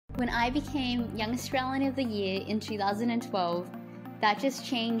When I became Young Australian of the Year in 2012, that just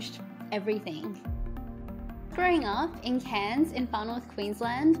changed everything. Growing up in Cairns in far north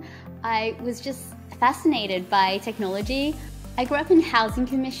Queensland, I was just fascinated by technology. I grew up in housing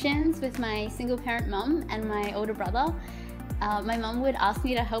commissions with my single parent mum and my older brother. My mum would ask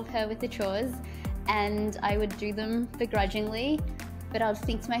me to help her with the chores and I would do them begrudgingly, but I would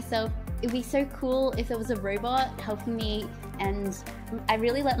think to myself, it'd be so cool if there was a robot helping me, and I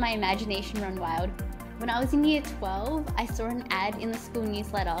really let my imagination run wild. When I was in year 12, I saw an ad in the school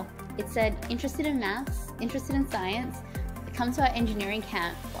newsletter. It said, interested in maths, interested in science, come to our engineering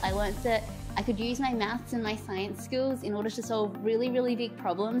camp. I learned that I could use my maths and my science skills in order to solve really big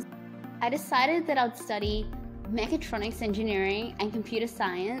problems. I decided that I'd study mechatronics engineering and computer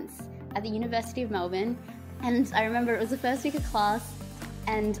science at the University of Melbourne. And I remember it was the first week of class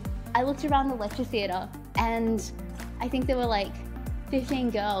and I looked around the lecture theatre and I think there were like 15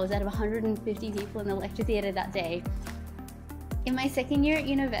 girls out of 150 people in the lecture theatre that day. In my second year at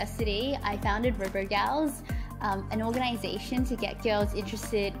university, I founded Robogals, an organisation to get girls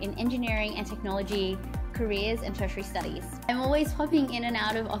interested in engineering and technology careers and tertiary studies. I'm always popping in and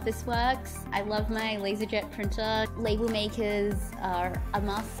out of Officeworks. I love my laserjet printer. Label makers are a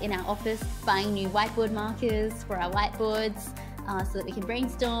must in our office, buying new whiteboard markers for our whiteboards so that we can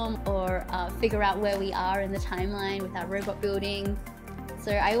brainstorm or figure out where we are in the timeline with our robot building.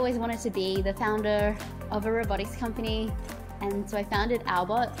 So I always wanted to be the founder of a robotics company, and so I founded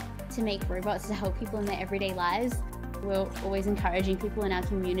Albot to make robots to help people in their everyday lives. We're always encouraging people in our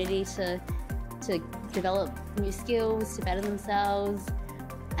community to develop new skills, to better themselves,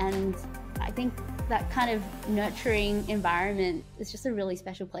 and I think that kind of nurturing environment is just a really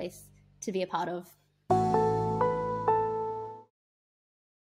special place to be a part of.